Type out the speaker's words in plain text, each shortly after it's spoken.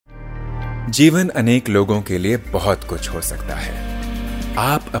जीवन अनेक लोगों के लिए बहुत कुछ हो सकता है।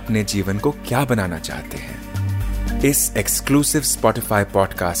 आप अपने जीवन को क्या बनाना चाहते हैं? इस एक्सक्लूसिव स्पॉटिफाई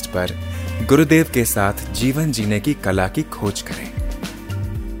पॉडकास्ट पर गुरुदेव के साथ जीवन जीने की कला की खोज करें।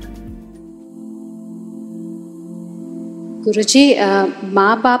 गुरुजी,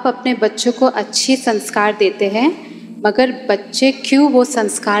 माँ बाप अपने बच्चों को अच्छी संस्कार देते हैं, मगर बच्चे क्यों वो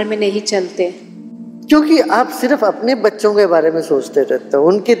संस्कार में नहीं चलते? क्योंकि आप सिर्फ अपने बच्चों के बारे में सोचते रहते हो,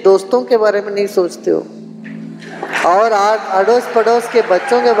 उनके दोस्तों के बारे में नहीं सोचते हो, और अड़ोस पड़ोस के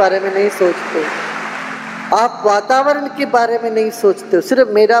बच्चों के बारे में नहीं सोचते हो, आप वातावरण के बारे में नहीं सोचते हो,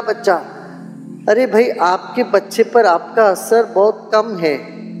 सिर्फ मेरा बच्चा। अरे भाई, आपके बच्चे पर आपका असर बहुत कम है,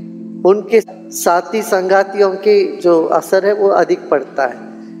 उनके साथी संगातियों के जो असर है वो अधिक पड़ता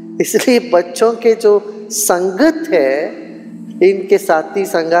है। इसलिए बच्चों के जो संगत है, इनके साथी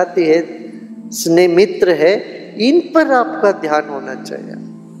संगाती है, स्नेह मित्र है, इन पर आपका ध्यान होना चाहिए।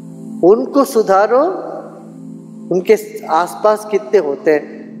 उनको सुधारो। उनके आसपास कितने होते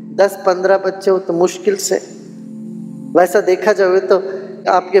हैं? 10-15 बच्चे हो तो मुश्किल से, वैसा देखा जाए तो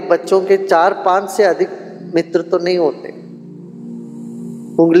आपके बच्चों के 4-5 से अधिक मित्र तो नहीं होते,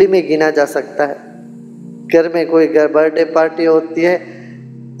 उंगली में गिना जा सकता है। घर में कोई बर्थडे पार्टी होती है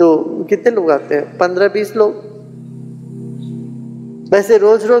तो कितने लोग आते हैं? 15-20 लोग। वैसे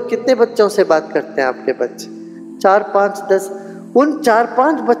रोज रोज कितने बच्चों से बात करते हैं आपके बच्चे? 4-5-10। उन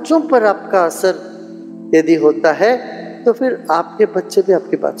 4-5 बच्चों पर आपका असर यदि होता है तो फिर आपके बच्चे भी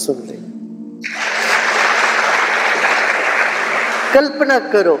आपकी बात सुन लेंगे। कल्पना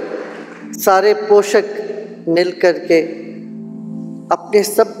करो, सारे पोषक मिलकर के अपने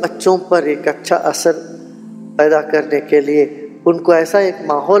सब बच्चों पर एक अच्छा असर पैदा करने के लिए उनको ऐसा एक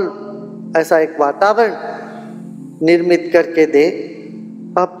माहौल, ऐसा एक वातावरण निर्मित करके दे,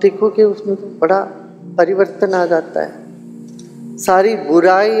 आप देखोगे उसमें तो बड़ा परिवर्तन आ जाता है। सारी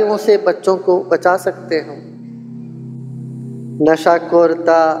बुराइयों से बच्चों को बचा सकते हैं।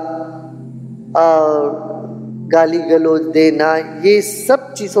 नशाखोरता और गाली गलौज देना, ये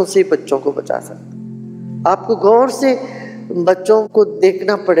सब चीज़ों से बच्चों को बचा सकते हैं। आपको गौर से बच्चों को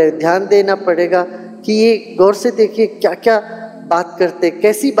देखना पड़ेगा, ध्यान देना पड़ेगा कि ये गौर से देखिए क्या क्या बात करते,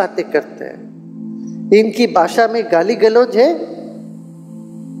 कैसी बातें करते हैं। इनकी भाषा में गाली गलौज है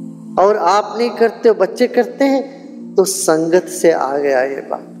और आप नहीं करते हो, बच्चे करते हैं, तो संगत से आ गया ये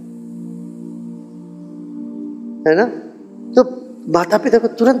बात, है ना? तो माता पिता को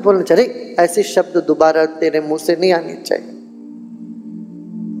तुरंत बोलना चाहिए, ऐसे शब्द दोबारा तेरे मुंह से नहीं आने चाहिए।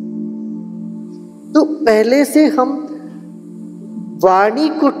 तो पहले से हम वाणी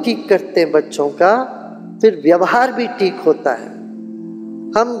को ठीक करते हैं बच्चों का, फिर व्यवहार भी ठीक होता है।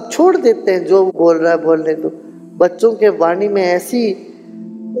 हम छोड़ देते हैं जो बोल रहा है बोलने दो। बच्चों के वाणी में ऐसी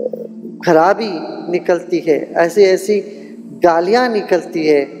खराबी निकलती है, ऐसी ऐसी गालियां निकलती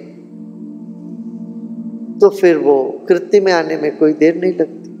है, तो फिर वो कृत्य में आने में कोई देर नहीं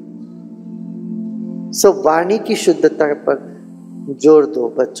लगती। सो वाणी की शुद्धता पर जोर दो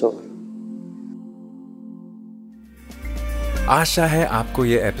बच्चों में। आशा है आपको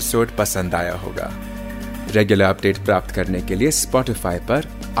ये एपिसोड पसंद आया होगा। रेगुलर अपडेट प्राप्त करने के लिए स्पॉटिफाई पर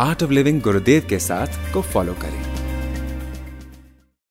आर्ट ऑफ लिविंग गुरुदेव के साथ को फॉलो करें।